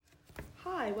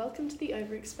Hi, welcome to the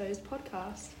Overexposed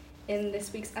podcast. In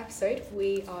this week's episode,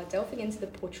 we are delving into the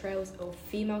portrayals of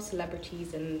female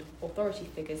celebrities and authority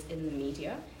figures in the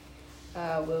media.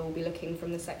 We'll be looking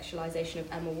from the sexualisation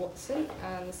of Emma Watson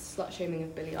and the slut-shaming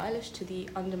of Billie Eilish to the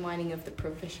undermining of the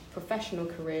professional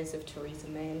careers of Theresa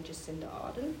and Jacinda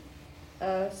Arden.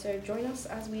 So join us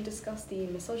as we discuss the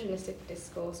misogynistic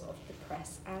discourse of the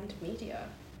press and media.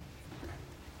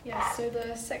 Yeah, so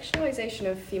the sexualisation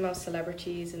of female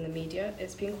celebrities in the media,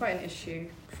 it's been quite an issue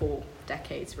for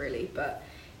decades really, but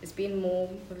it's been more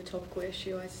of a topical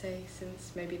issue, I'd say,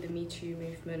 since maybe the Me Too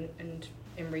movement and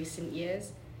in recent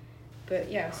years. But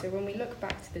yeah, so when we look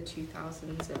back to the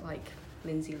 2000s at like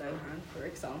Lindsay Lohan, for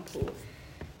example,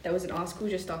 there was an article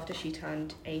just after she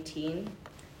turned 18,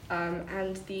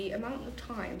 and the amount of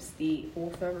times the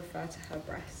author referred to her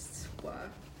breasts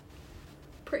were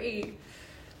pretty,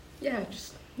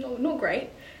 just not great.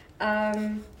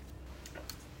 And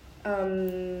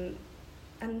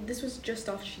this was just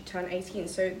after she turned 18,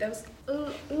 so there was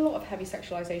a lot of heavy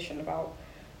sexualization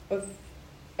of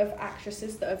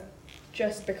actresses that have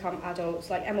just become adults,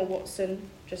 like Emma Watson,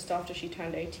 just after she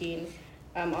turned 18,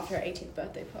 after her 18th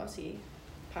birthday party,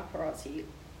 paparazzi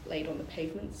laid on the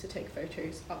pavements to take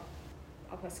photos up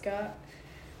her skirt.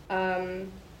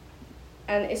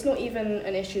 And it's not even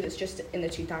an issue that's just in the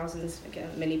 2000s. Again,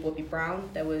 Millie Bobby Brown,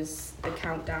 there was the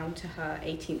countdown to her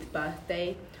 18th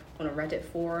birthday on a Reddit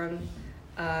forum.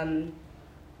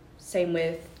 Same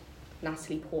with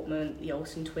Natalie Portman, the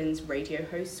Olsen twins radio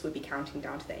hosts would be counting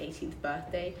down to their 18th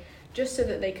birthday, just so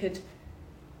that they could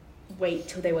wait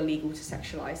till they were legal to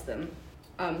sexualise them.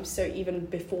 So even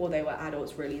before they were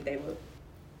adults, really, they were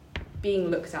being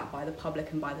looked at by the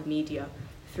public and by the media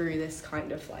through this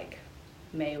kind of like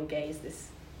male gaze, this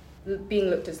being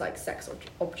looked as like sex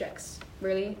objects,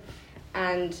 really.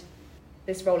 And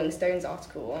this Rolling Stones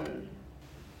article on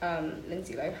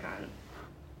Lindsay Lohan,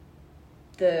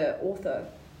 the author,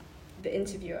 the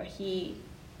interviewer, he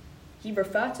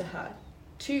referred to her,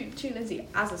 to Lindsay,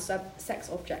 as a sex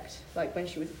object, like when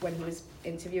he was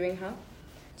interviewing her.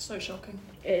 So shocking.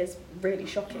 It is really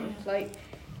shocking.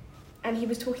 And he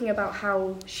was talking about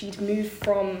how she'd moved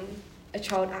from a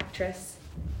child actress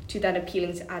to then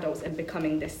appealing to adults and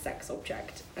becoming this sex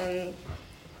object. And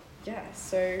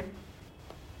so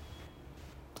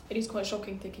it is quite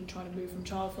shocking trying to move from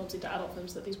child films into adult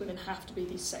films, that these women have to be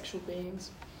these sexual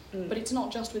beings. But it's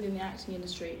not just within the acting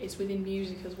industry, it's within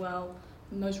music as well.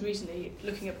 Most recently,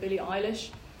 looking at Billie Eilish,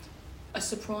 a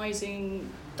surprising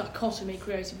dichotomy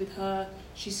created with her.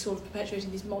 She's sort of perpetuating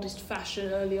this modest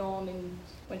fashion early on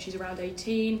when she's around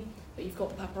 18, but you've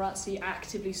got the paparazzi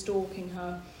actively stalking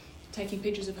her, taking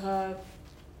pictures of her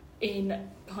in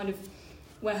kind of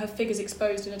where her figure's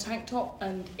exposed in a tank top,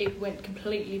 and it went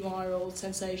completely viral,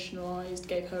 sensationalised,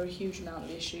 gave her a huge amount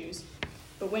of issues.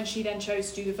 But when she then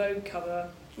chose to do the Vogue cover,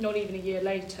 not even a year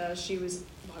later, she was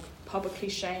like publicly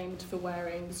shamed for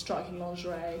wearing striking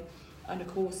lingerie and a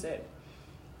corset.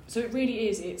 So it really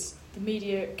is, it's the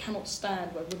media cannot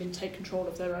stand when women take control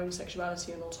of their own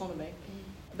sexuality and autonomy.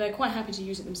 They're quite happy to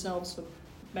use it themselves for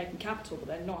making capital, but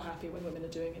they're not happy when women are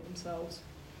doing it themselves.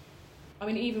 I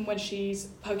mean, even when she's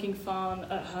poking fun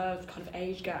at her kind of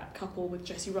age gap couple with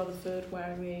Jesse Rutherford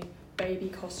wearing the baby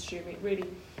costume, it really,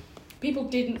 people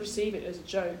didn't receive it as a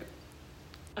joke,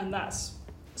 and that's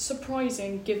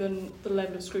surprising given the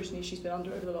level of scrutiny she's been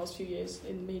under over the last few years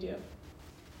in the media.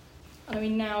 And I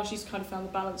mean, now she's kind of found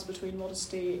the balance between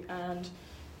modesty and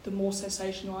the more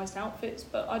sensationalised outfits,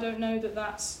 but I don't know that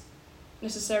that's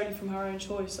necessarily from her own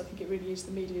choice. I think it really is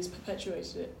the media's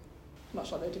perpetuated it,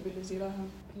 much like they did with Lindsay Lohan.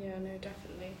 Yeah, no,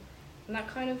 definitely. And that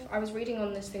kind of, I was reading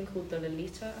on this thing called the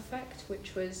Lolita effect,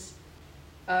 which was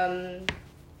a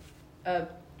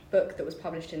book that was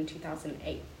published in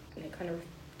 2008, and it kind of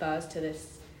refers to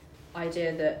this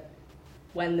idea that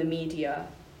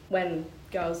when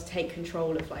girls take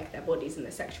control of like their bodies and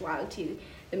their sexuality,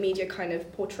 the media kind of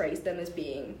portrays them as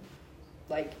being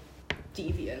like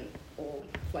deviant or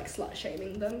like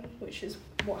slut-shaming them, which is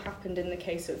what happened in the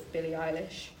case of Billie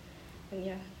Eilish. And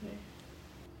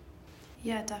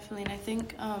Yeah, definitely. And I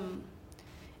think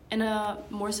in a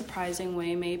more surprising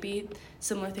way, maybe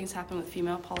similar things happen with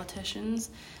female politicians.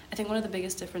 I think one of the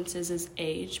biggest differences is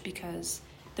age, because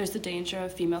there's the danger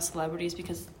of female celebrities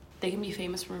because they can be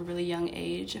famous from a really young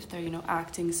age if they're,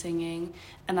 acting, singing,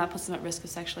 and that puts them at risk of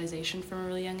sexualization from a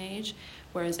really young age.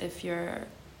 Whereas if you're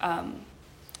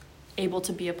able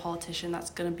to be a politician, that's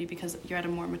going to be because you're at a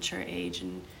more mature age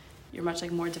and you're much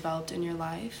more developed in your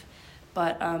life.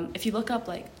 But if you look up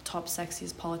top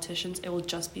sexiest politicians, it will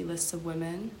just be lists of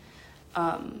women,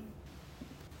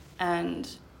 and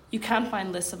you can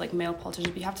find lists of male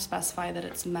politicians, but you have to specify that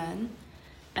it's men.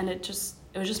 and it was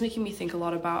just making me think a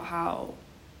lot about how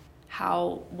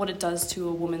what it does to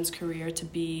a woman's career to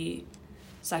be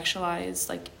sexualized,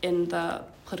 like in the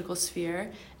political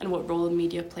sphere, and what role the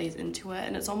media plays into it.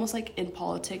 And it's almost like in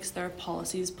politics there are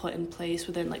policies put in place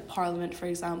within like Parliament, for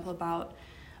example, about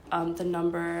the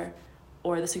number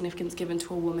or the significance given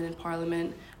to a woman in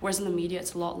Parliament, whereas in the media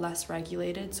it's a lot less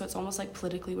regulated. So it's almost like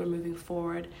politically we're moving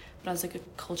forward, but as like a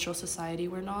cultural society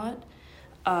we're not.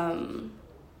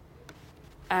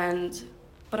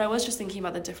 But I was just thinking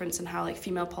about the difference in how like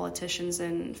female politicians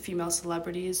and female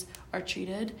celebrities are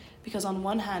treated, because on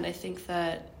one hand I think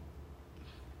that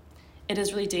it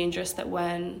is really dangerous that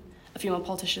when a female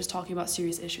politician is talking about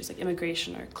serious issues like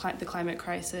immigration or the climate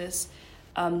crisis,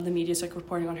 the media is like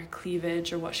reporting on her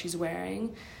cleavage or what she's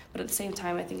wearing. But at the same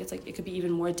time I think it's like it could be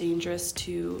even more dangerous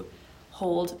to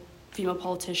hold female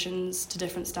politicians to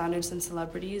different standards than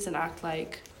celebrities and act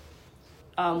like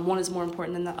one is more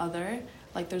important than the other.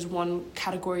 Like there's one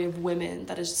category of women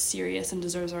that is serious and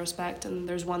deserves our respect, and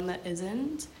there's one that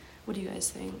isn't. What do you guys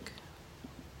think?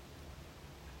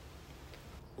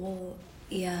 Well,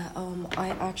 yeah,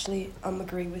 I actually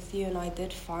agree with you, and I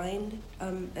did find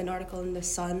an article in The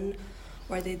Sun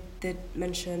where they did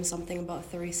mention something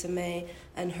about Theresa May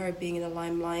and her being in the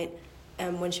limelight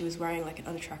when she was wearing like an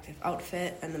unattractive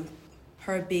outfit, and then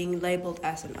her being labelled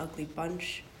as an ugly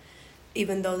bunch,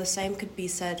 even though the same could be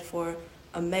said for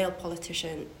a male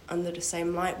politician under the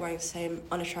same light wearing the same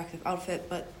unattractive outfit,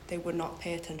 but they would not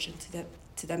pay attention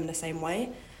to them in the same way.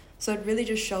 So it really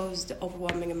just shows the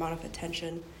overwhelming amount of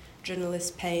attention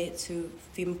journalists pay to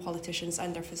female politicians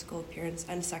and their physical appearance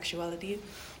and sexuality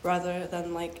rather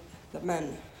than like the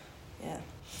men. Yeah.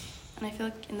 And I feel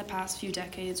like in the past few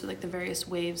decades with like the various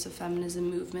waves of feminism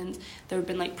movements, there have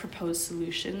been like proposed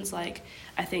solutions. Like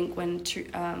I think when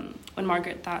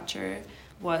Margaret Thatcher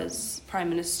was prime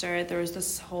minister, there was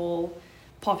this whole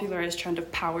popularized trend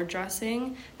of power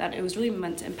dressing, that it was really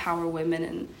meant to empower women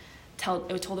and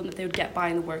it told them that they would get by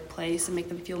in the workplace and make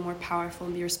them feel more powerful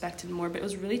and be respected more, but it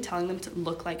was really telling them to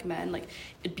look like men. Like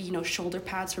it'd be, shoulder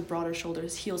pads for broader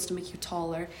shoulders, heels to make you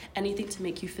taller, anything to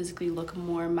make you physically look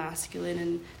more masculine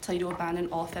and tell you to abandon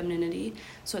all femininity.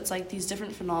 So it's like these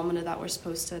different phenomena that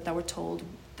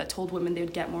told women they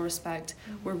would get more respect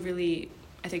were really,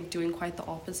 I think, doing quite the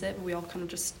opposite. But we all kind of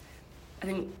just, I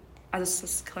think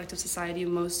as a collective society,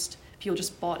 most people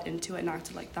just bought into it and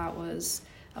acted like that was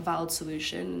a valid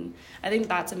solution. I think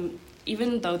that's,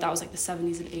 even though that was like the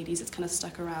 70s and 80s, it's kind of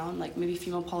stuck around. Like maybe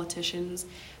female politicians,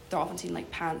 they're often seen like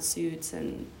pantsuits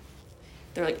and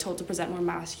they're like told to present more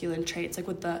masculine traits, like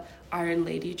with the Iron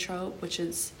Lady trope, which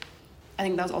is, I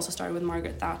think that was also started with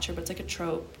Margaret Thatcher, but it's like a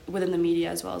trope within the media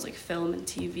as well as like film and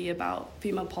TV about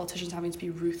female politicians having to be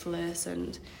ruthless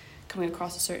and coming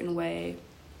across a certain way.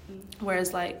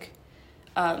 Whereas like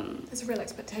there's a real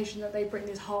expectation that they bring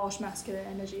this harsh masculine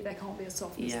energy. They can't be a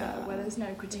softness there, where there's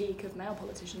no critique of male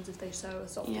politicians if they show a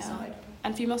softer side.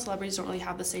 And female celebrities don't really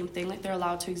have the same thing. Like they're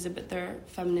allowed to exhibit their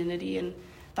femininity, and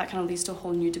that kind of leads to a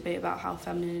whole new debate about how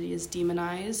femininity is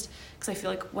demonized. Because I feel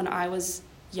like when I was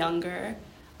younger,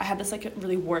 I had this like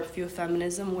really warped view of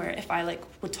feminism where if I like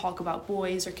would talk about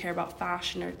boys or care about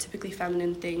fashion or typically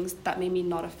feminine things, that made me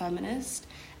not a feminist,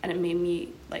 and it made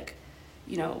me like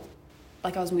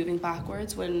I was moving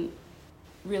backwards, when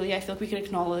really I feel like we can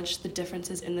acknowledge the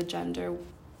differences in the gender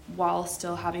while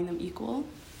still having them equal.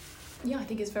 Yeah, I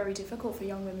think it's very difficult for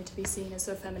young women to be seen as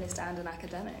a feminist and an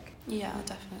academic. Yeah,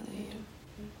 definitely.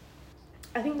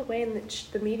 I think the way in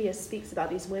which the media speaks about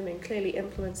these women clearly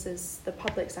influences the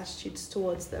public's attitudes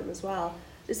towards them as well.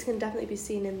 This can definitely be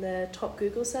seen in the top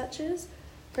Google searches.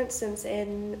 For instance,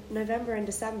 in November and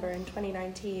December in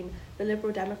 2019, the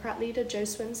Liberal Democrat leader Jo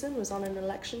Swinson was on an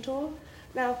election tour.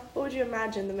 Now, what would you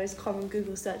imagine the most common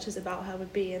Google searches about her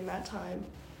would be in that time?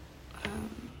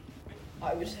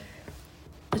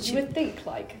 You would think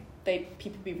like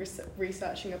people be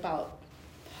researching about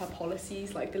her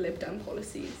policies, like the Lib Dem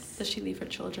policies. Does she leave her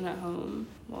children at home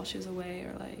while she was away,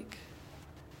 or like?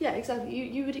 Yeah, exactly.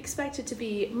 You would expect it to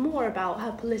be more about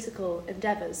her political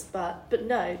endeavours, but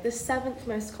no. The 7th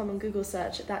most common Google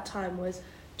search at that time was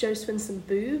Jo Swinson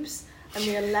boobs, and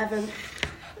the 11th,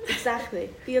 exactly,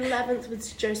 the 11th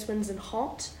was Jo Swinson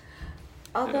hot.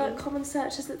 Other common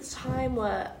searches at the time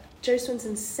were Jo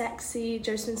Swinson sexy,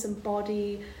 Jo Swinson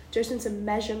body, Jo Swinson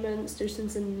measurements, Jo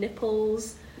Swinson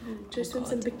nipples, Jo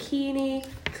Swinson bikini,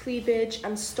 cleavage,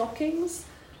 and stockings.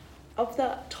 Of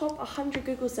the top 100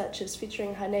 Google searches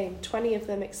featuring her name, 20 of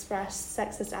them expressed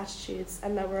sexist attitudes,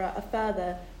 and there were a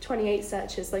further 28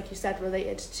 searches, like you said,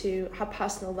 related to her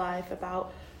personal life,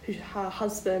 about her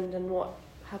husband and what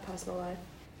her personal life.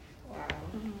 Wow.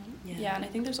 Yeah. Yeah, and I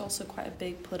think there's also quite a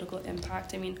big political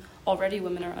impact. I mean, already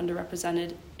women are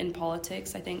underrepresented in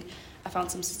politics. I think I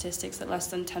found some statistics that less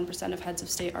than 10% of heads of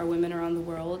state are women around the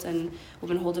world, and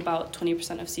women hold about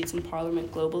 20% of seats in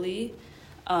parliament globally.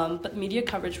 But media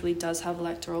coverage really does have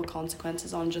electoral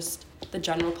consequences on just the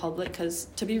general public, because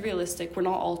to be realistic, we're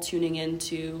not all tuning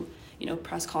into, you know,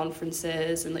 press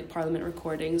conferences and like parliament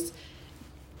recordings,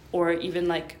 or even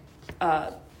like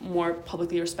more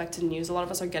publicly respected news. A lot of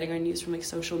us are getting our news from like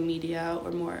social media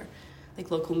or more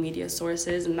like local media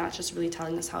sources, and that's just really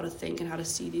telling us how to think and how to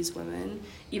see these women,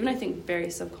 even I think very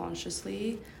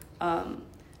subconsciously.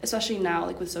 Especially now,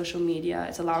 like with social media,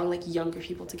 it's allowing like younger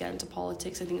people to get into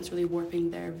politics. I think it's really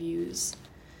warping their views.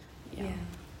 Yeah.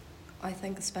 I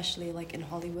think especially like in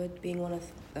Hollywood, being one of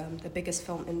the biggest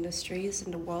film industries in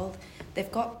the world,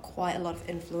 they've got quite a lot of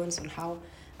influence on how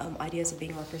ideas are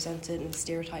being represented and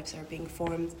stereotypes are being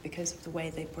formed because of the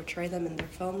way they portray them in their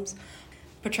films.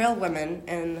 Portrayal of women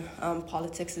in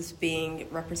politics is being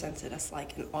represented as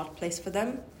like an odd place for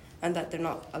them, and that they're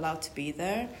not allowed to be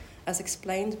there, as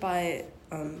explained by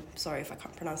sorry if I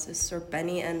can't pronounce this, Sir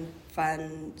Benny and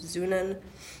Van Zunen.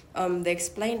 They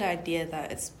explained the idea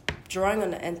that it's drawing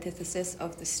on the antithesis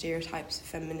of the stereotypes of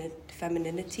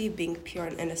femininity being pure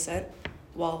and innocent,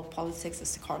 while politics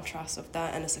is the contrast of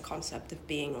that, and it's a concept of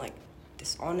being like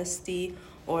dishonesty,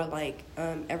 or like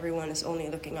everyone is only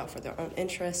looking out for their own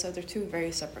interests. So they're two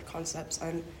very separate concepts,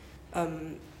 and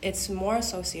it's more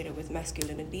associated with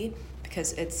masculinity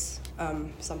because it's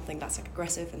something that's like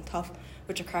aggressive and tough,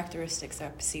 which are characteristics that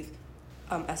are perceived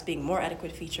as being more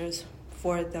adequate features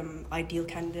for them ideal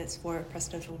candidates for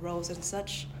presidential roles and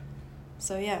such.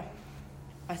 So yeah,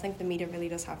 I think the media really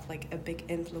does have like a big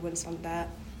influence on that,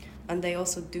 and they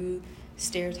also do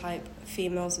stereotype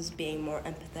females as being more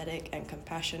empathetic and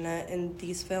compassionate in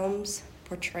these films,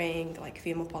 portraying like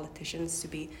female politicians to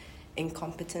be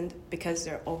incompetent because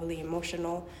they're overly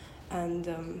emotional, and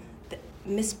the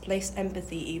misplaced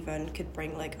empathy even could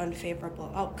bring like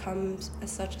unfavorable outcomes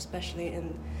as such, especially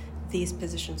in these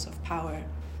positions of power.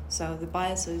 So the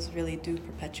biases really do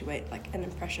perpetuate like an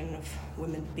impression of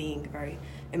women being very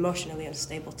emotionally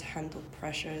unstable to handle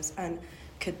pressures, and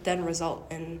could then result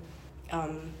in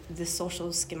the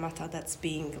social schemata that's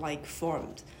being like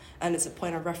formed, and it's a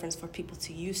point of reference for people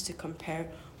to use to compare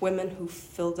women who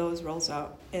fill those roles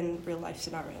out in real life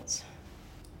scenarios.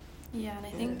 Yeah, and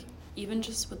I think even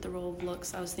just with the role of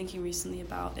looks, I was thinking recently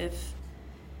about if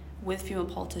with female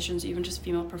politicians, even just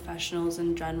female professionals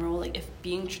in general, like if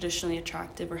being traditionally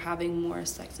attractive or having more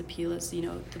sex appeal as, you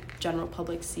know, the general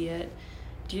public see it,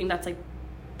 do you think that's like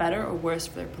better or worse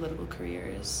for their political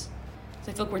careers?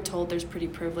 So I feel like we're told there's pretty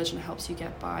privilege and it helps you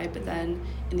get by, but then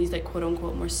in these like quote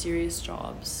unquote more serious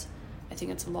jobs, I think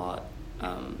it's a lot.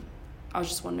 I was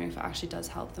just wondering if it actually does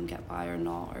help them get by or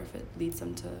not, or if it leads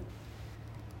them to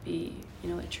be, you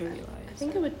know, like trivialized. I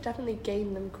think it would definitely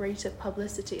gain them greater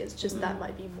publicity. It's just that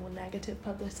might be more negative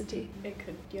publicity. It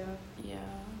could, yeah. Yeah.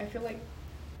 I feel like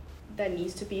there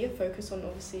needs to be a focus on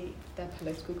obviously their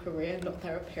political career, not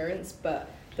their appearance, but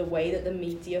the way that the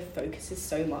media focuses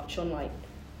so much on like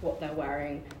what they're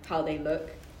wearing, how they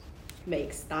look,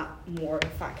 makes that more a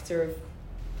factor of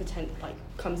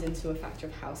comes into a factor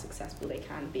of how successful they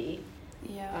can be.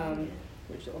 Yeah.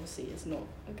 Which obviously is not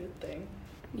a good thing.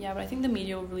 Yeah, but I think the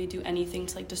media will really do anything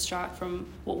to like distract from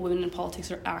what women in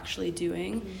politics are actually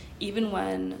doing, even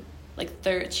when like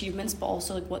their achievements, but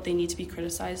also like what they need to be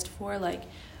criticized for. Like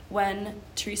when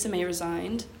Theresa May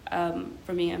resigned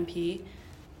from being MP,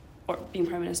 or being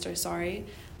Prime Minister, sorry,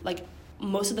 like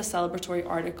most of the celebratory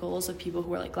articles of people who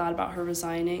were like glad about her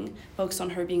resigning focused on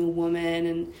her being a woman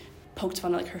and poked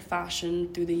fun at like her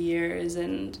fashion through the years,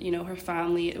 and you know, her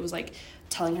family. It was like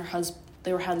telling her husband,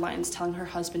 there were headlines telling her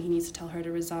husband he needs to tell her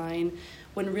to resign,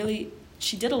 when really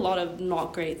she did a lot of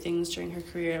not great things during her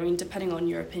career. I mean, depending on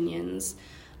your opinions,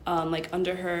 like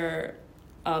under her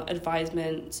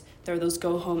advisement, there were those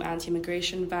go-home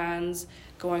anti-immigration bans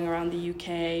going around the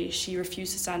UK. She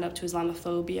refused to stand up to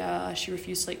Islamophobia. She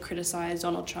refused to like criticize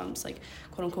Donald Trump's like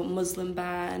quote-unquote Muslim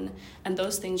ban, and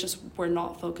those things just were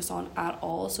not focused on at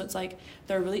all. So it's like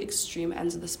there are really extreme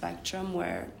ends of the spectrum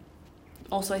where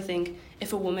also I think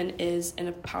if a woman is in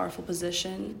a powerful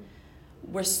position,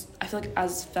 I feel like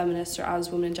as feminists or as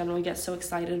women in general, we get so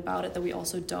excited about it that we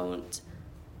also don't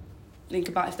think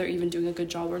about if they're even doing a good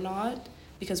job or not,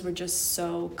 because we're just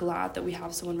so glad that we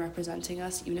have someone representing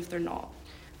us, even if they're not.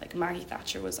 Like Maggie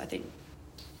Thatcher was, I think,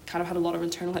 kind of had a lot of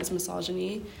internalized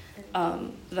misogyny.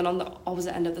 But then on the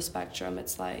opposite end of the spectrum,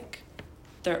 it's like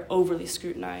they're overly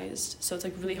scrutinized. So it's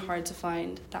like really hard to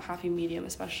find that happy medium,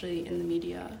 especially in the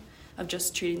media, of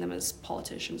just treating them as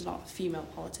politicians, not female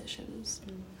politicians.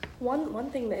 One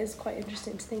thing that is quite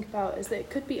interesting to think about is that it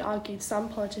could be argued some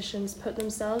politicians put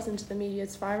themselves into the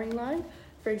media's firing line.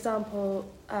 For example,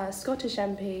 Scottish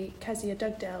MP Kezia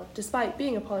Dugdale, despite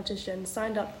being a politician,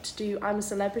 signed up to do I'm a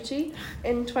Celebrity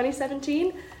in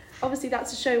 2017. Obviously,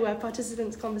 that's a show where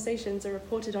participants' conversations are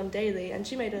reported on daily, and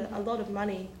she made a lot of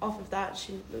money off of that.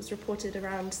 She was reported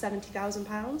around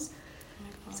 £70,000.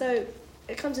 So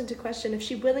it comes into question, if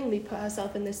she willingly put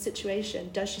herself in this situation,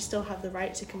 does she still have the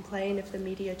right to complain if the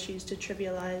media choose to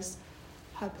trivialise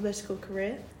her political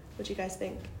career? What do you guys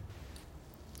think?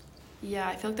 Yeah,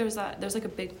 I feel like there's like a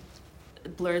big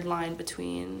blurred line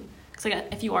between, because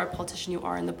like if you are a politician, you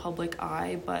are in the public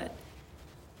eye, but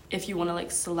if you want to like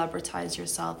celebritize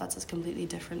yourself, that's a completely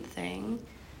different thing,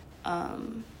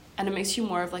 and it makes you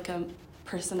more of like a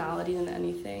personality than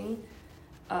anything.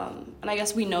 And I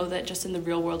guess we know that just in the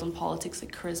real world in politics,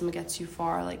 like charisma gets you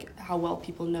far, like how well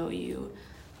people know you.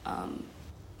 I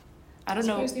don't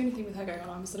know. I suppose the only thing with her going on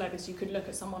I'm a Celeb is you could look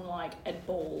at someone like Ed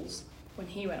Balls when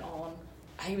he went on.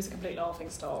 He was a complete laughing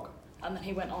stock, and then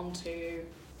he went on to,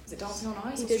 was it Dancing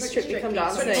on Ice? He did Strictly Come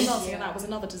Dancing. And that was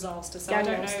another disaster. So I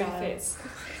don't know if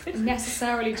it's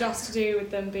necessarily just to do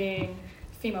with them being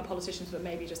female politicians, but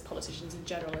maybe just politicians in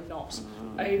general and not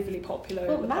overly popular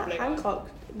in the Matt public. Hancock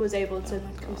was able to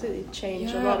completely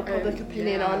change a lot of public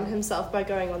opinion on himself by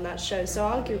going on that show. So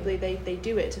arguably they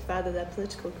do it to further their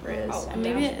political careers. And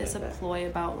maybe it is a ploy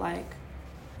about like,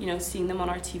 you know, seeing them on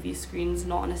our TV screens,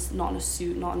 not in a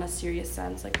suit, not in a serious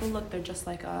sense. Like, oh look, they're just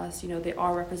like us. You know, they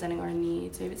are representing our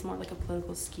needs. Maybe it's more like a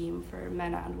political scheme for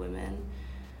men and women,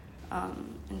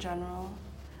 in general.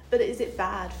 But is it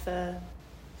bad for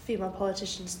female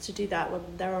politicians to do that when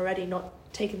they're already not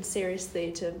taken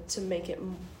seriously to make it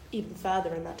even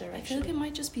further in that direction? I feel like it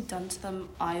might just be done to them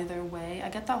either way. I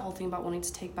get that whole thing about wanting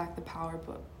to take back the power,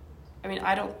 but I mean,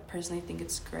 I don't personally think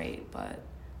it's great, but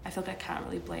I feel like I can't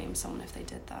really blame someone if they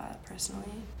did that,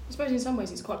 personally. I suppose in some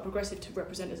ways it's quite progressive to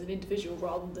represent as an individual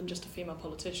rather than just a female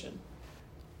politician.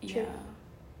 Yeah.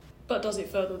 But does it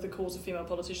further the cause of female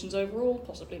politicians overall?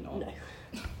 Possibly not. No.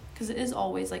 Because it is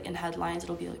always, like, in headlines,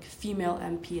 it'll be, like, female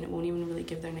MP, and it won't even really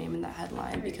give their name in that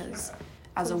headline, because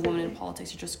as a woman in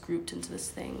politics, you're just grouped into this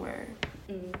thing where...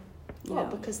 Well,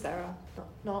 because there are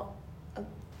not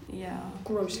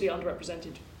grossly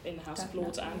underrepresented in the House of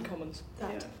Lords and Commons.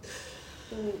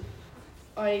 Well,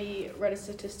 I read a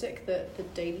statistic that the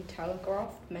Daily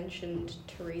Telegraph mentioned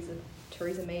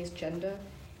Theresa May's gender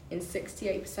in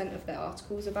 68% of their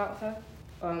articles about her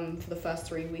for the first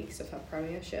 3 weeks of her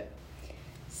premiership.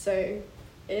 So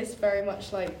it's very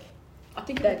much like I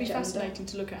think it would be fascinating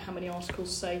to look at how many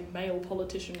articles say male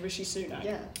politician Rishi Sunak.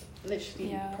 Yeah,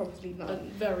 literally probably none. A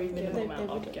very minimal amount,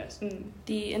 I would guess.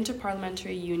 The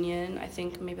Interparliamentary Union, I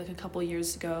think maybe like a couple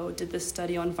years ago, did this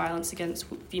study on violence against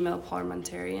female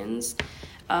parliamentarians,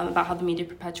 about how the media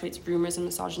perpetuates rumours and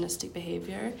misogynistic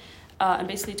behaviour. And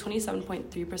basically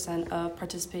 27.3% of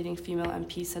participating female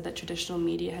MPs said that traditional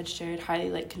media had shared highly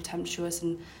like contemptuous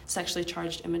and sexually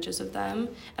charged images of them.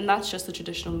 And that's just the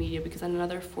traditional media, because then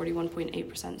another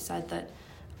 41.8% said that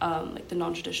like the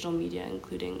non-traditional media,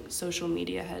 including social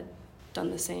media, had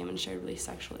done the same and shared really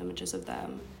sexual images of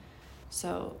them.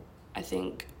 So I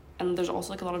think, and there's also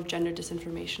like a lot of gender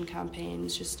disinformation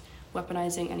campaigns, just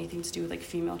weaponizing anything to do with like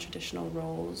female traditional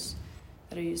roles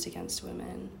that are used against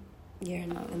women. Yeah,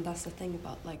 and that's the thing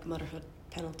about like motherhood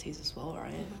penalties as well,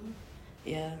 right?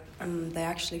 Yeah, they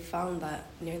actually found that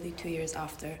nearly 2 years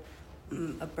after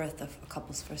a birth of a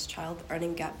couple's first child,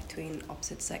 earning gap between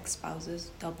opposite sex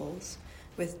spouses doubles,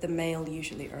 with the male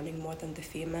usually earning more than the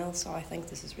female. So I think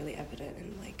this is really evident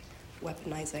in like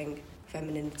weaponizing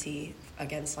femininity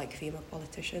against like female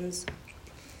politicians.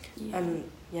 And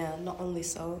not only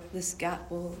so, this gap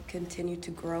will continue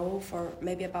to grow for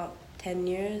maybe about 10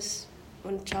 years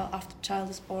after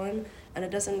child is born, and it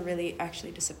doesn't really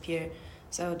actually disappear.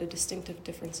 So the distinctive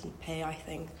difference in pay, I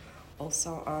think,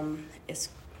 also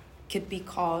could be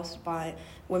caused by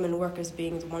women workers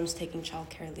being the ones taking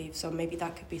childcare leave. So maybe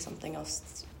that could be something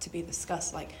else to be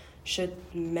discussed. Like, should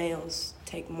males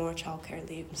take more childcare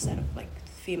leave instead of like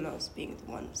females being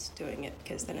the ones doing it?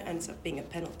 Because then it ends up being a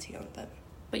penalty on them.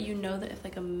 But you know that if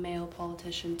like a male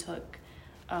politician took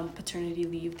paternity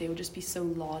leave, they would just be so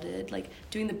lauded, like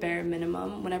doing the bare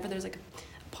minimum. Whenever there's like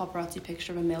a paparazzi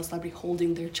picture of a male celebrity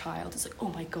holding their child, it's like, oh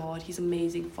my god, he's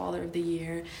amazing, father of the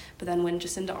year. But then when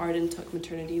Jacinda Arden took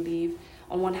maternity leave,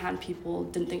 on one hand people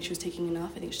didn't think she was taking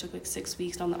enough. I think she took like 6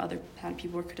 weeks, and on the other hand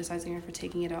people were criticizing her for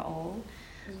taking it at all.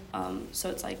 So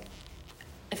it's like,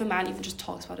 if a man even just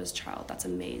talks about his child, that's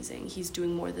amazing. He's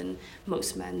doing more than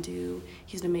most men do.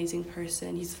 He's an amazing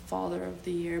person. He's father of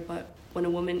the year. But when a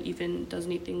woman even does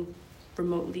anything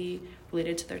remotely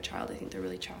related to their child, I think they're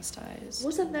really chastised.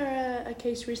 Wasn't there a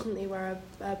case recently where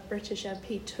a British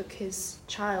MP took his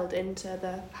child into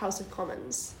the House of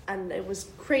Commons, and it was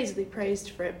crazily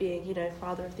praised for it being, you know,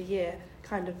 Father of the Year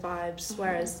kind of vibes,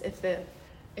 whereas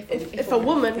if a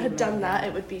woman had done that,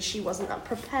 it would be she wasn't that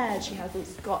prepared, she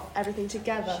hasn't got everything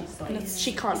together,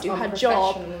 she can't do her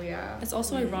job. Yeah. It's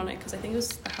also ironic because I think it was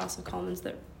the House of Commons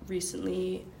that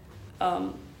recently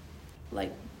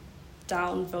like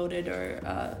downvoted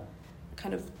or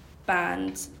kind of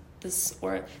banned this,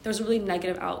 or there was a really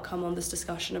negative outcome on this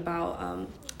discussion about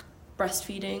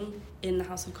breastfeeding in the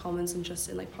House of Commons and just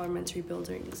in like parliamentary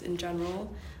buildings in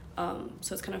general.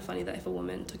 So it's kind of funny that if a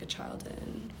woman took a child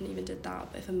in and even did that,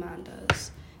 but if a man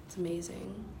does, it's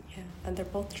amazing. Yeah, and they're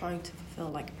both trying to fulfill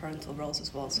like parental roles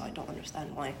as well, so I don't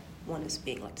understand why one is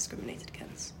being like discriminated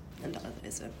against and the other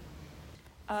isn't.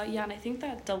 Yeah, and I think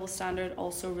that double standard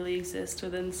also really exists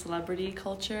within celebrity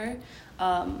culture.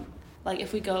 Like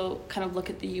if we go kind of look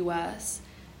at the US,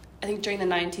 I think during the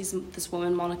 90s, this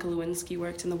woman, Monica Lewinsky,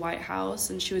 worked in the White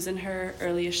House, and she was in her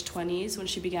early-ish 20s when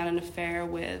she began an affair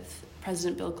with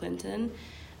President Bill Clinton.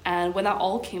 And when that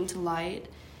all came to light,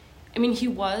 I mean, he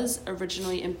was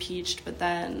originally impeached, but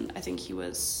then I think he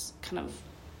was kind of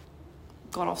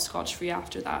got off scotch-free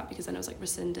after that because then it was like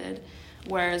rescinded.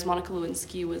 Whereas Monica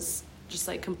Lewinsky was just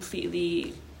like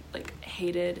completely like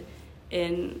hated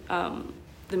in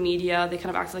the media. They kind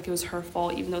of acted like it was her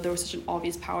fault, even though there was such an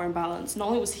obvious power imbalance. Not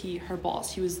only was he her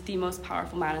boss, he was the most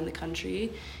powerful man in the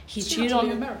country. He cheated on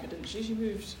America, didn't she? She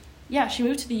moved. Yeah, she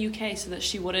moved to the UK so that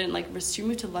she wouldn't like. She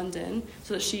moved to London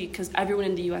so that because everyone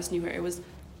in the US knew her. It was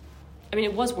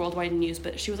worldwide news,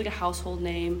 but she was like a household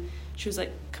name. She was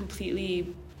like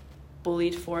completely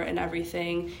bullied for it and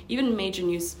everything. Even major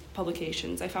news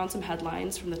publications. I found some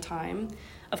headlines from the time.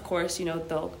 Of course, you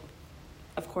know,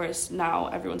 now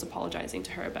everyone's apologizing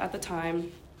to her, but at the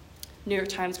time, New York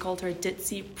Times called her a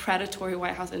ditzy, predatory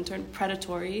White House intern,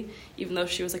 predatory, even though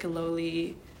she was like a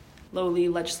lowly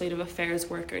legislative affairs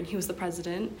worker and he was the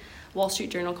president. Wall Street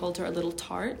Journal called her a little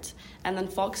tart, and then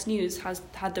Fox News has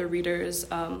had their readers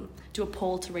do a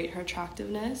poll to rate her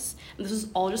attractiveness, and this was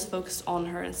all just focused on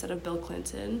her instead of Bill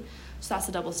Clinton. So that's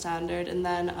a double standard. And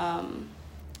then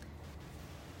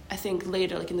I think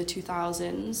later, like in the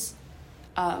 2000s,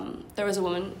 there was a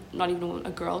woman, not even a woman,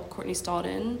 a girl, Courtney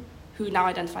Stodden, who now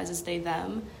identifies as they,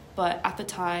 them, but at the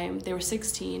time they were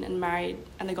 16 and married,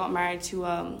 and they got married to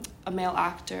a male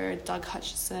actor, Doug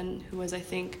Hutchison, who was, I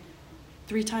think,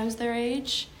 3 times their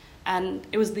age, and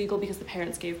it was legal because the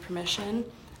parents gave permission,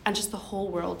 and just the whole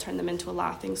world turned them into a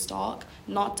laughing stock.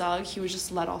 Not Doug, he was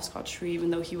just let off scotch-free,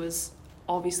 even though he was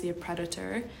obviously a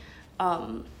predator.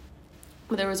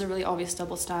 But there was a really obvious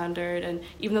double standard, and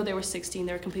even though they were 16,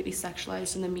 they were completely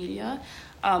sexualized in the media.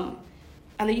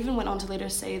 And they even went on to later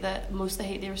say that most of the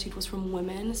hate they received was from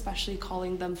women, especially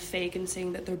calling them fake and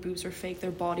saying that their boobs were fake,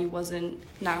 their body wasn't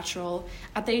natural.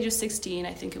 At the age of 16,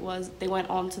 I think it was, they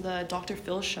went on to the Dr.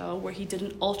 Phil show where he did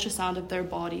an ultrasound of their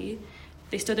body.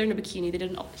 They stood there in a bikini. He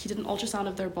did an ultrasound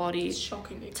of their body. It's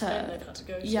shocking the extent they've had to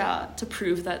go to. Yeah, to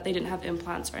prove that they didn't have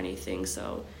implants or anything.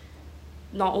 So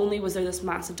not only was there this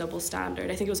massive double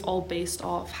standard, I think it was all based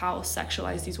off how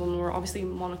sexualized these women were. Obviously,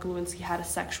 Monica Lewinsky had a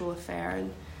sexual affair,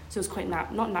 and so it was quite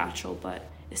not natural, but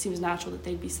it seems natural that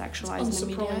they'd be sexualized in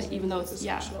the media, even though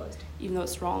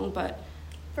it's wrong. But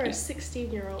for a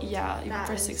 16-year-old, even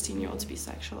for a 16-year-old to be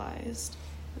sexualized,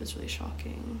 it was really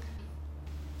shocking.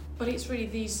 But it's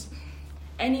really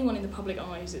anyone in the public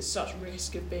eye is at such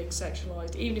risk of being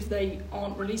sexualised, even if they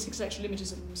aren't releasing sexual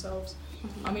images of themselves.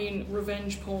 Mm-hmm. I mean,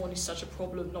 revenge porn is such a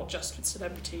problem, not just with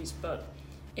celebrities, but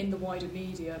in the wider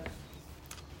media.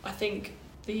 I think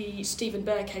the Stephen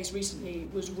Bear case recently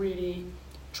was really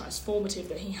transformative,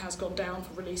 that he has gone down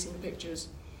for releasing the pictures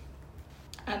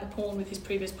and the porn with his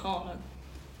previous partner.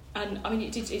 And I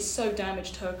mean, it so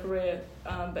damaged her career,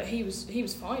 but he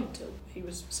was fine until he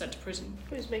was sent to prison.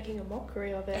 He was making a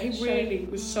mockery of it. He really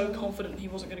was so confident he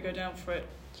wasn't going to go down for it.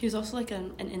 He was also like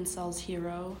an incel's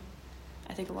hero.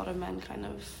 I think a lot of men kind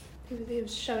of... He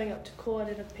was showing up to court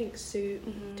in a pink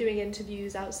suit, doing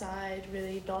interviews outside,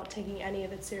 really not taking any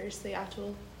of it seriously at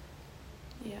all.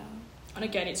 Yeah. And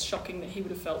again, it's shocking that he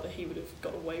would have felt that he would have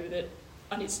got away with it.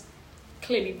 And it's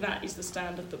clearly that is the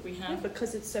standard that we have. Yeah,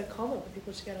 because it's so common for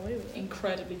people to get away with it.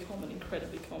 Incredibly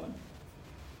common.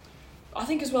 I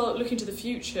think as well, looking to the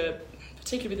future,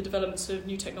 particularly with the developments of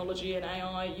new technology and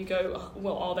AI, you go,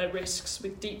 well, are there risks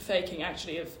with deep faking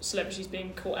actually of celebrities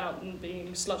being caught out and being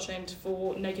slut-shamed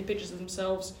for naked pictures of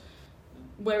themselves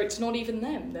where it's not even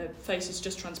them, their face is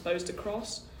just transposed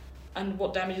across, and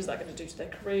what damage is that going to do to their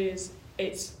careers?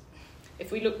 It's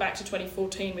if we look back to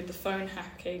 2014 with the phone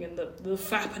hacking and the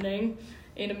fappening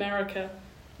in America,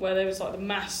 where there was like the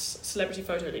mass celebrity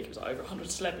photo leak, it was like over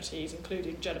 100 celebrities,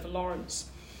 including Jennifer Lawrence,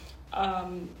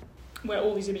 where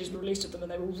all these images were released of them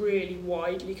and they were really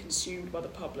widely consumed by the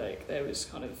public. They were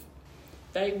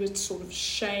sort of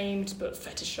shamed but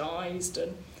fetishised,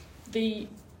 and the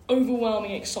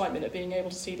overwhelming excitement of being able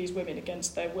to see these women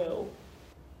against their will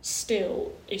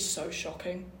still is so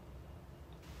shocking.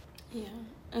 Yeah,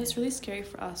 and it's really scary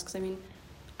for us because, I mean,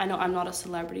 I know I'm not a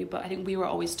celebrity, but I think we were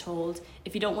always told,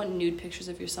 if you don't want nude pictures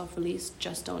of yourself released,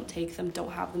 just don't take them,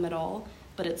 don't have them at all.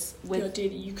 But it's with... The idea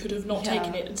that you could have not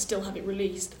taken it and still have it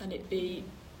released and it be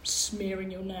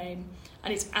smearing your name.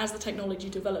 And it's as the technology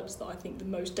develops that I think the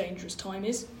most dangerous time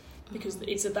is, because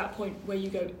it's at that point where you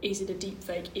go, is it a deep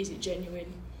fake, is it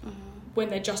genuine? When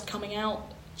they're just coming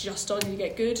out, just starting to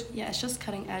get good. Yeah, it's just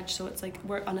cutting edge, so it's like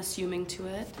we're unassuming to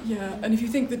it. Yeah, and if you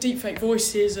think the deepfake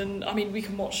voices, and I mean, we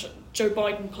can watch Joe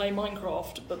Biden play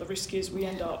Minecraft, but the risk is we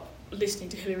end up listening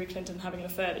to Hillary Clinton having an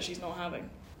affair that she's not having.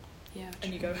 Yeah.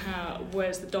 And you go,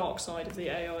 where's the dark side of the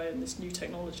AI and this new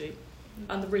technology?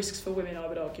 And the risks for women, I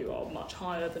would argue, are much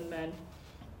higher than men.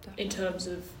 Definitely. In terms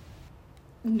of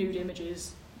nude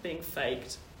images being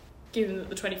faked. Given that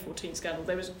the 2014 scandal,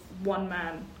 there was one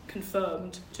man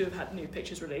confirmed to have had nude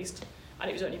pictures released, and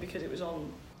it was only because it was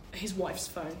on his wife's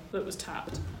phone that was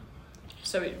tapped.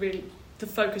 So it really, the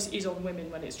focus is on women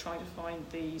when it's trying to find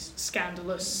these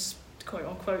scandalous,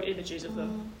 quote-unquote, images of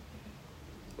them,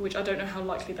 which I don't know how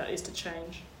likely that is to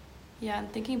change. Yeah, and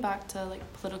thinking back to like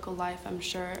political life, I'm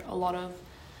sure a lot of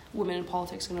women in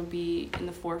politics are going to be in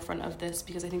the forefront of this,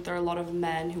 because I think there are a lot of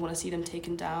men who want to see them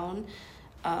taken down,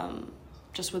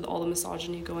 just with all the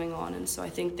misogyny going on. And so I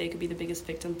think they could be the biggest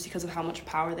victims because of how much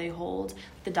power they hold.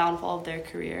 The downfall of their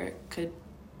career could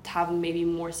have maybe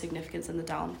more significance than the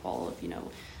downfall of,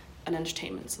 an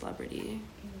entertainment celebrity.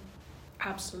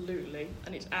 Absolutely,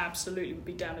 and it absolutely would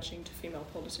be damaging to female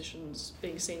politicians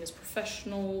being seen as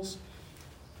professionals.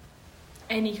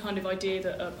 Any kind of idea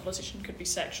that a politician could be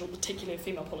sexual, particularly a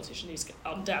female politician, is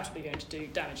undoubtedly going to do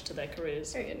damage to their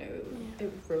careers. Oh, it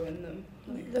would ruin them.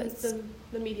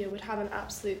 The media would have an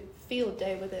absolute field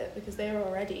day with it, because they are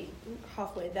already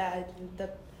halfway there.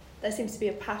 There seems to be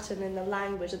a pattern in the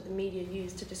language that the media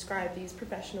use to describe these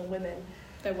professional women.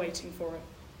 They're waiting for it.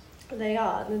 They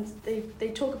are, and they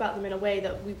talk about them in a way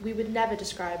that we would never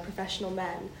describe professional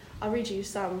men. I'll read you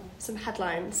some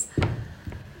headlines.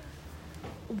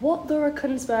 What Laura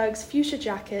Kunsberg's fuchsia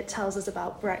jacket tells us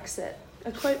about Brexit.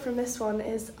 A quote from this one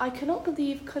is, "I cannot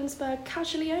believe Kunsberg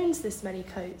casually owns this many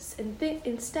coats.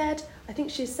 Instead, I think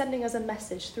she is sending us a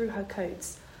message through her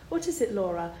coats. What is it,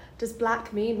 Laura? Does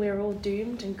black mean we're all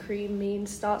doomed and cream mean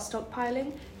start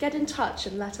stockpiling? Get in touch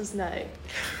and let us know."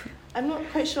 I'm not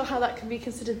quite sure how that can be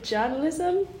considered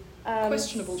journalism.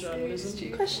 Questionable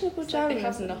journalism. Questionable It's journalism.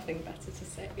 Like they have nothing better to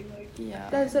say. Yeah.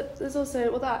 There's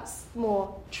also, that's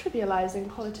more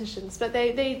trivialising politicians, but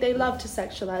they love to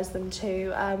sexualise them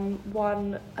too.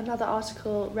 Another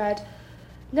article read,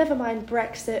 "Never mind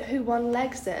Brexit, who won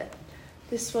Legxit?"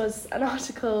 This was an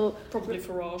article... Probably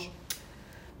Farage.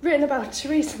 Written about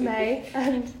Theresa May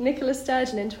and Nicola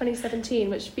Sturgeon in 2017,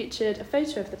 which featured a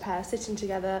photo of the pair sitting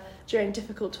together during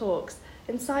difficult talks.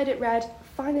 Inside it read,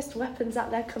 "Finest weapons at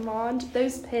their command,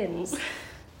 those pins."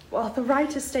 While the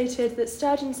writer stated that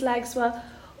Sturgeon's legs were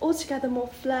altogether more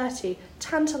flirty,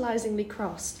 tantalisingly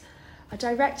crossed. A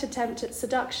direct attempt at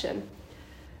seduction.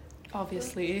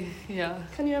 Obviously, yeah.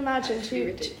 Can you imagine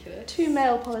Ridiculous. two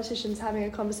male politicians having a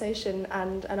conversation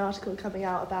and an article coming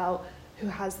out about who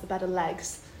has the better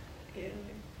legs? Yeah.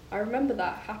 I remember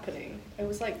that happening. It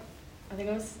was like, I think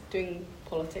I was doing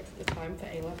politics at the time for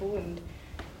A-level, and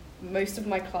most of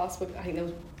my class I think there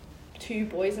was 2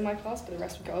 boys in my class, but the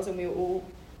rest were girls, and we were all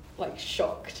like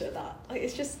shocked at that. Like,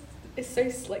 it's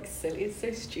so like silly, it's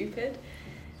so stupid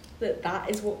that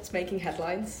is what's making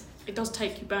headlines. It does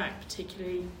take you back,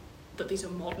 particularly that these are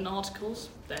modern articles.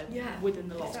 They're within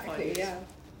the last 5 years. Yeah.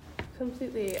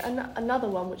 Completely. Another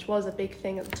one, which was a big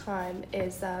thing at the time,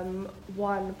 is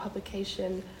one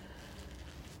publication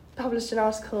published an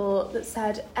article that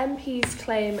said, "MPs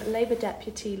claim Labour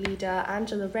Deputy Leader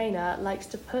Angela Rayner likes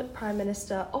to put Prime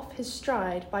Minister off his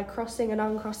stride by crossing and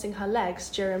uncrossing her legs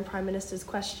during Prime Minister's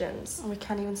questions." We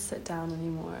can't even sit down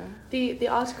anymore. The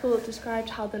article described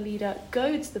how the leader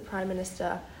goads the Prime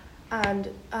Minister and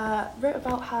wrote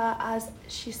about her as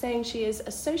she's saying she is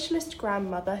a socialist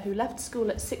grandmother who left school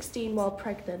at 16 while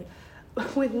pregnant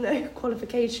with no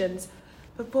qualifications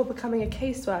before becoming a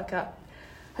caseworker,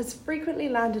 has frequently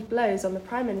landed blows on the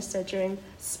Prime Minister during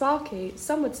sparky,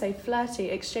 some would say flirty,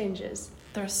 exchanges.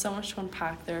 There's so much to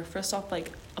unpack there. First off,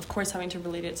 of course, having to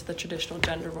relate it to the traditional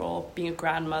gender role, being a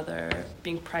grandmother,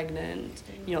 being pregnant,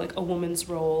 you know, like a woman's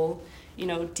role, you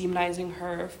know, demonizing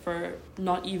her for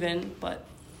not even, but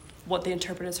what they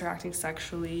interpret as her acting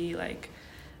sexually, like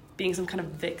being some kind of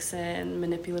vixen,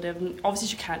 manipulative. And obviously,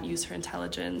 she can't use her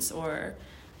intelligence or,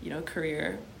 you know,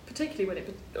 career. Particularly when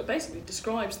it basically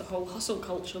describes the whole hustle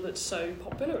culture that's so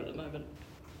popular at the moment.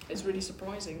 It's really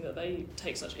surprising that they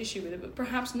take such issue with it, but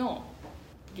perhaps not,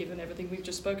 given everything we've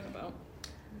just spoken about.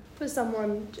 For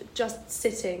someone just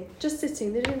sitting, they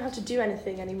don't even have to do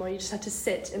anything anymore. You just have to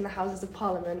sit in the Houses of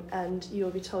Parliament and you'll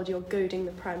be told you're goading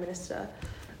the Prime Minister.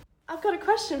 I've got a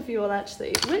question for you all,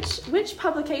 actually. Which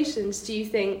publications do you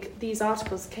think these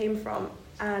articles came from,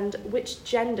 and which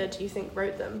gender do you think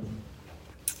wrote them?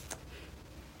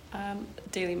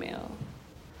 Daily Mail.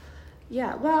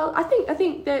 Yeah, well, I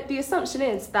think that the assumption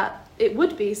is that it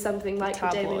would be something like the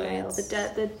Daily Mail.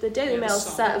 The Daily Mail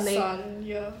certainly.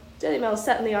 Daily Mail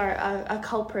certainly are a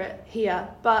culprit here,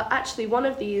 but actually one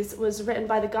of these was written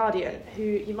by The Guardian, who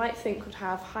you might think would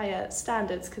have higher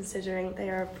standards considering they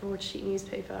are a broadsheet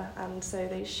newspaper, and so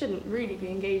they shouldn't really be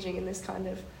engaging in this kind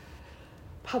of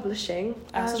publishing.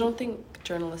 I also don't think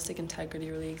journalistic integrity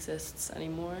really exists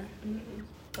anymore. Mm-hmm.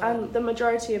 And the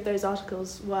majority of those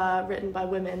articles were written by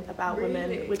women about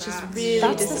women, which is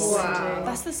really disappointing.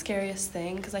 That's the scariest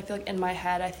thing, because I feel like in my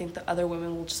head I think that other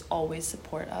women will just always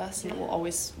support us, and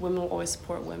women will always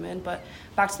support women. But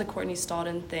back to the Courtney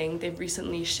Stodden thing, they've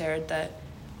recently shared that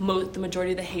the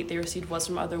majority of the hate they received was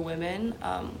from other women.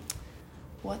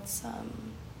 What's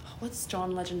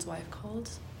John Legend's wife called?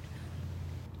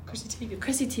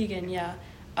 Chrissy Teigen, yeah.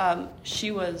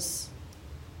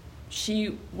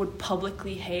 She would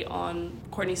publicly hate on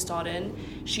Courtney Stodden.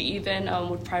 She even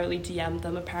would privately DM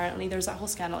them, apparently. There's that whole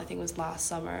scandal, I think it was last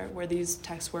summer, where these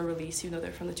texts were released, even though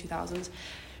they're from the 2000s.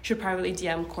 She would privately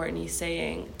DM Courtney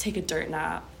saying, take a dirt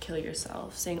nap, kill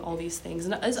yourself, saying all these things.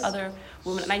 And as other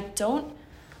women, and I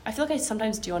feel like I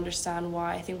sometimes do understand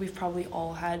why. I think we've probably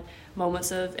all had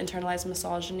moments of internalized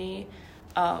misogyny,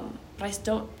 but I just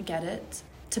don't get it.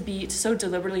 To so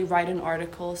deliberately write an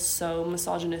article so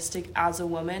misogynistic as a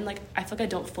woman, like, I feel like I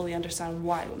don't fully understand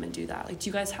why women do that. Like, do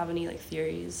you guys have any, like,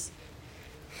 theories?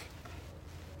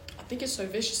 I think it's so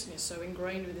vicious and it's so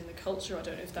ingrained within the culture. I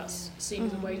don't know if that's seen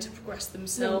as a way to progress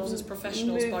themselves as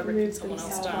professionals by ripping someone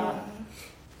else down.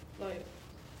 Like,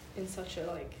 in such a,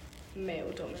 like,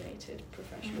 male-dominated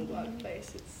professional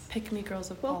workplace, it's... Pick-me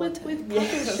girls of well, politics.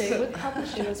 with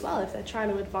publishing as well, if they're trying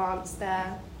to advance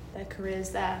their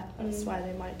careers there, that's why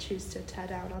they might choose to tear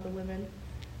down other women.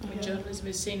 I mean, journalism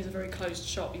is seen as a very closed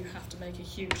shop. You have to make a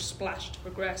huge splash to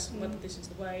progress, and whether this is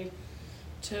the way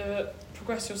to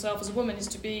progress yourself as a woman is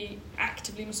to be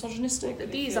actively misogynistic. Well,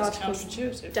 these articles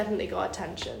definitely got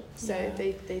attention, so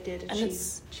they did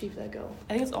achieve their goal.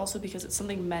 I think it's also because it's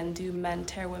something men do. Men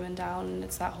tear women down, and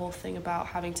it's that whole thing about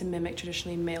having to mimic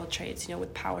traditionally male traits, you know,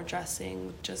 with power dressing,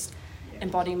 with just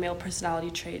embodying male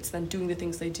personality traits, then doing the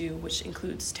things they do, which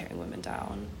includes tearing women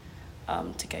down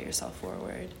to get yourself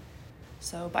forward.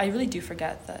 So, but I really do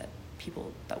forget that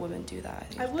women do that.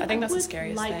 I think that's the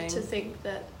scariest thing. I would like to think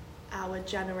that our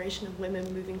generation of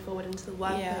women moving forward into the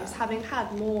workplace, having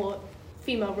had more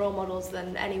female role models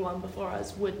than anyone before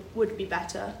us, would be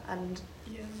better and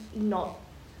not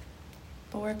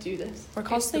do this. We're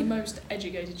constantly the most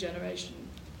educated generation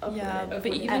of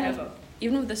women ever.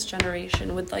 Even with this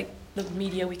generation, with like the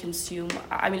media we consume,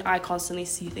 I mean, I constantly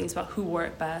see things about who wore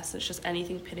it best. It's just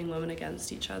anything pitting women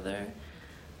against each other.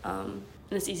 And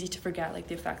it's easy to forget, like,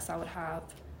 the effects that would have.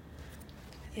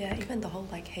 Yeah, even the whole,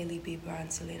 like, Hailey Bieber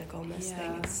and Selena Gomez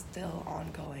thing, it's still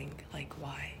ongoing. Like,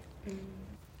 why?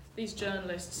 These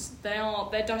journalists,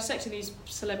 they're dissecting these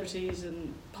celebrities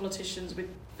and politicians with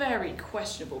very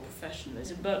questionable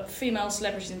professionalism, but female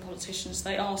celebrities and politicians,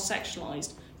 they are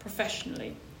sexualised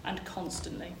professionally and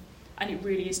constantly. And it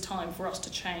really is time for us to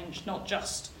change, not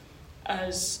just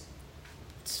as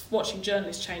watching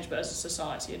journalists change, but as a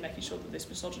society, and making sure that this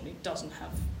misogyny doesn't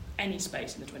have any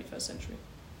space in the 21st century.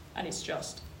 And it's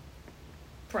just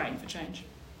praying for change.